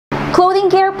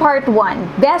Clothing Care Part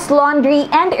 1, Best Laundry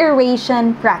and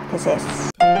Aeration Practices.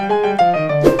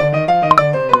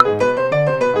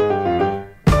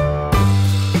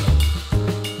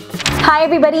 Hi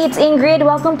everybody, it's Ingrid.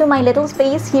 Welcome to my little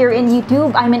space here in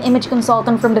YouTube. I'm an image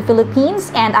consultant from the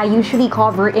Philippines and I usually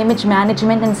cover image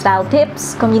management and style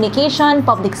tips, communication,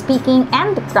 public speaking,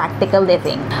 and practical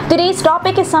living. Today's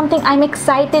topic is something I'm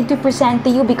excited to present to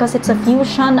you because it's a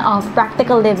fusion of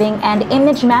practical living and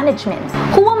image management.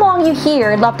 Who among you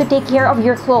here love to take care of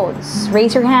your clothes?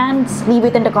 Raise your hands, leave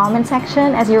it in the comment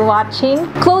section as you're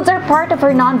watching. Clothes are part of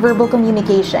our nonverbal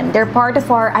communication. They're part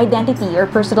of our identity or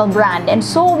personal brand, and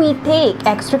so we take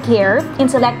extra care in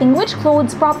selecting which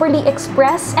clothes properly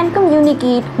express and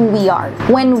communicate who we are.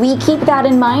 When we keep that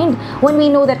in mind, when we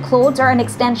know that clothes are an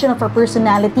extension of our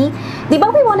personality, di ba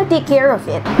we want to take care of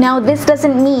it? Now, this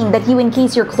doesn't mean that you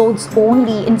encase your clothes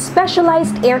only in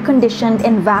specialized air-conditioned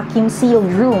and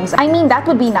vacuum-sealed rooms. I mean, that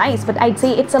would be nice, but I'd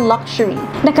say it's a luxury.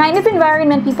 The kind of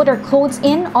environment we put our clothes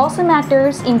in also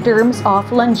matters in terms of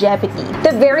longevity.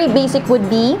 The very basic would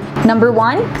be, number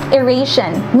 1,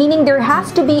 aeration, meaning there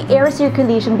has to be air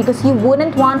circulation because you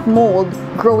wouldn't want mold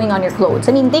growing on your clothes.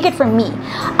 I mean, take it from me.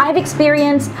 I've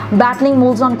experienced battling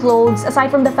molds on clothes. Aside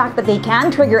from the fact that they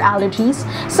can trigger allergies,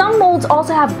 some molds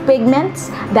also have pigments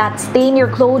that stain your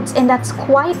clothes, and that's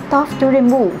quite tough to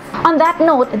remove. On that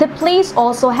note, the place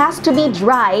also has to be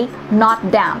dry,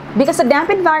 not damp, because a damp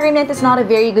environment is not a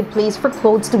very good place for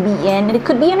clothes to be in, and it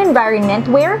could be an environment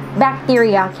where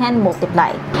bacteria can multiply.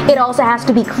 It also has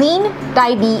to be clean,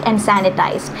 tidy, and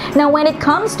sanitized. Now, when it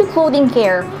comes to clothing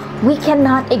care, we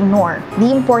cannot ignore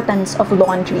the importance of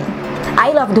laundry.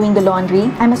 I love doing the laundry.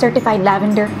 I'm a certified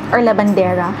lavender or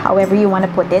lavandera, however you want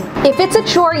to put it. If it's a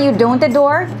chore you don't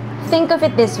adore, think of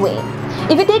it this way.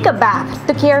 If you take a bath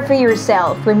to care for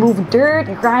yourself, remove dirt,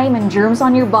 grime, and germs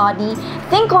on your body,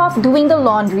 think of doing the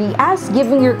laundry as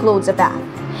giving your clothes a bath.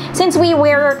 Since we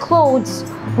wear our clothes,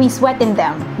 we sweat in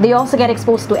them. They also get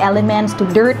exposed to elements, to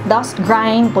dirt, dust,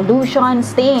 grime, pollution,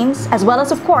 stains, as well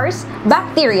as, of course,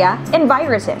 bacteria and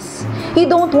viruses. You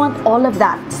don't want all of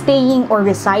that staying or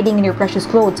residing in your precious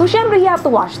clothes, so syempre you have to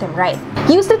wash them, right?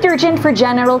 Use detergent for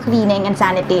general cleaning and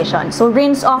sanitation. So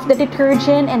rinse off the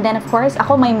detergent, and then of course,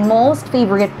 my most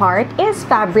favorite part is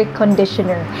fabric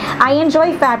conditioner. I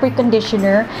enjoy fabric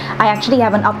conditioner. I actually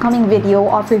have an upcoming video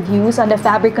of reviews on the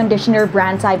fabric conditioner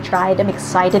brands I've tried. I'm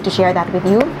excited to share that with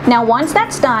you. Now, once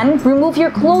that's done, remove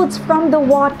your clothes from the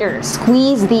water.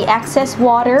 Squeeze the excess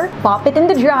water, pop it in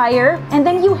the dryer, and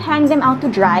then you hang them out to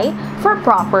dry for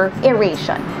proper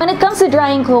aeration. When it comes to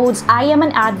drying clothes, I am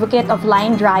an advocate of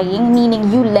line drying,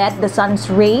 meaning you let the sun's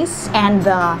rays and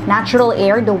the natural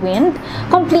air, the wind,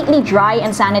 completely dry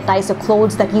and sanitize the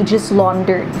clothes that you just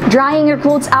laundered. Drying your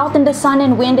clothes out in the sun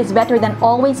and wind is better than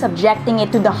always subjecting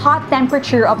it to the hot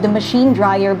temperature of the machine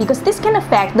dryer, because this can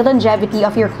affect the longevity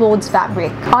of your clothes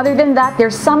fabric. Other than that,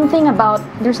 there's something about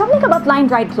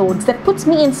line-dried clothes that puts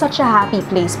me in such a happy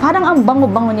place. Parang ang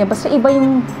bango-bango niya, basta iba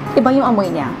yung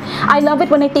amoy niya. I love it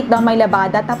when I take down my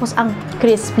labada, tapos ang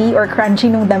crispy or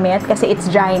crunchy nung damit kasi it's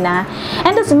dry na.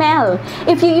 And the smell.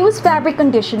 If you use fabric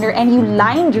conditioner and you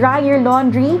line dry your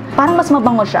laundry, parang mas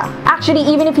mabango siya. Actually,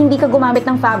 even if hindi ka gumamit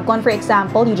ng Fabcon, for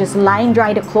example, you just line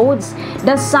dry the clothes,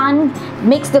 the sun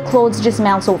makes the clothes just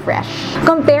smell so fresh.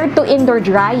 Compared to indoor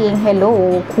drying,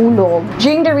 hello, kulog.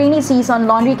 During the rainy season,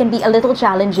 laundry can be a little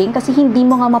challenging kasi hindi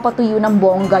mo nga mapatuyo ng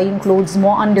bongga yung clothes mo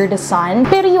under the sun.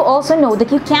 Pero you also know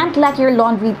that you can't let your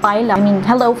laundry pile up. I mean,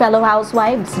 hello fellow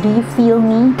housewives, do you feel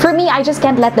me? For me, I just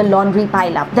can't let the laundry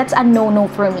pile up. That's a no-no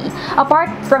for me. Apart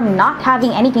from not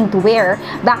having anything to wear,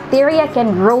 bacteria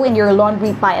can grow in your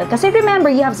laundry pile. Kasi remember,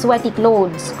 you have sweaty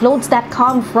clothes that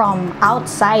come from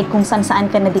outside kung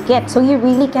saan-saan ka nadikit. So you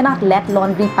really cannot let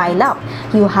laundry pile up.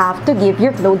 You have to give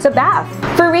your clothes a bath.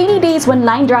 For rainy days when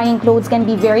line drying clothes can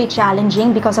be very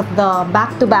challenging because of the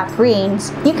back-to-back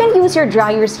rains, you can use your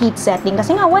dryer's heat setting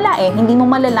kasi nga wala hindi mo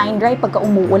malaline dry pagka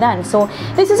umuulan. So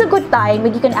this is a good time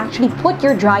when you can actually put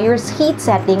your dryer's heat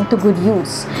setting to good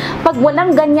use. Pag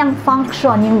walang ganyang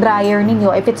function yung dryer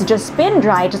ninyo, if it's just spin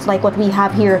dry, just like what we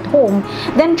have here at home,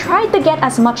 then try to get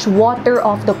as much water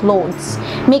off the clothes.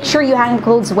 Make sure you hang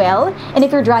clothes well, and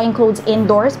if you're drying clothes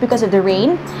indoors because of the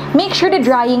rain, make sure the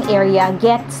drying area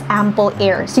gets ample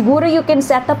air. Siguro you can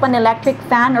set up an electric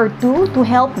fan or two to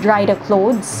help dry the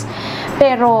clothes.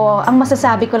 Pero ang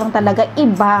masasabi ko lang talaga,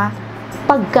 iba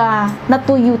pagka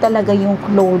natuyo talaga yung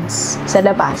clothes sa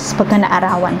labas, pagka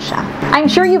naarawan siya. I'm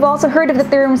sure you've also heard of the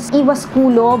terms iwas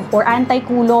kulob or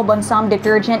anti-kulob on some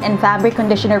detergent and fabric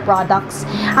conditioner products.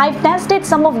 I've tested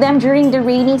some of them during the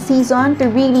rainy season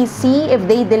to really see if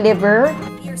they deliver.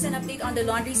 Here's an update on the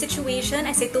laundry situation.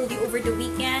 As I told you over the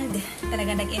weekend,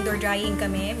 talaga nag-indoor drying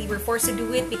kami. We were forced to do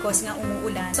it because nga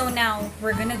umuulan. So now,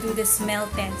 we're gonna do the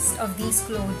smell test of these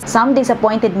clothes. Some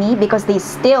disappointed me because they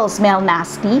still smell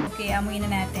nasty. Okay, amuyin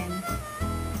na natin.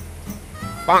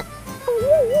 Bonk.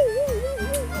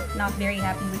 Not very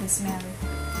happy with the smell.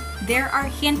 There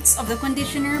are hints of the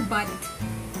conditioner, but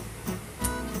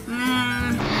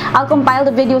I'll compile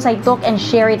the videos I took and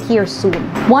share it here soon.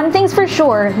 One thing's for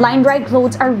sure, line-dried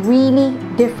clothes are really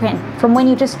different from when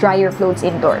you just dry your clothes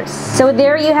indoors. So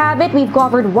there you have it. We've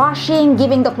covered washing,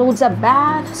 giving the clothes a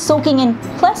bath, soaking in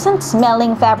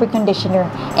pleasant-smelling fabric conditioner,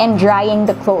 and drying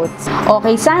the clothes.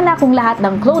 Okay, sana kung lahat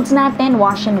ng clothes natin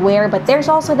wash and wear, but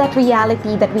there's also that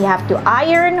reality that we have to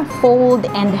iron, fold,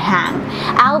 and hang.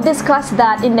 I'll discuss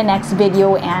that in the next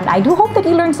video, and I do hope that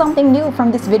you learned something new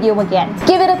from this video again.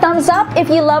 Give it a thumbs up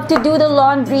if you love to do the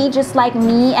laundry just like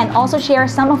me, and also share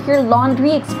some of your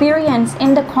laundry experience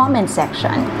in the comment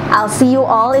section. I'll see you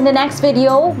all in the next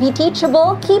video. Be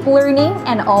teachable, keep learning,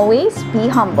 and always be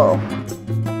humble.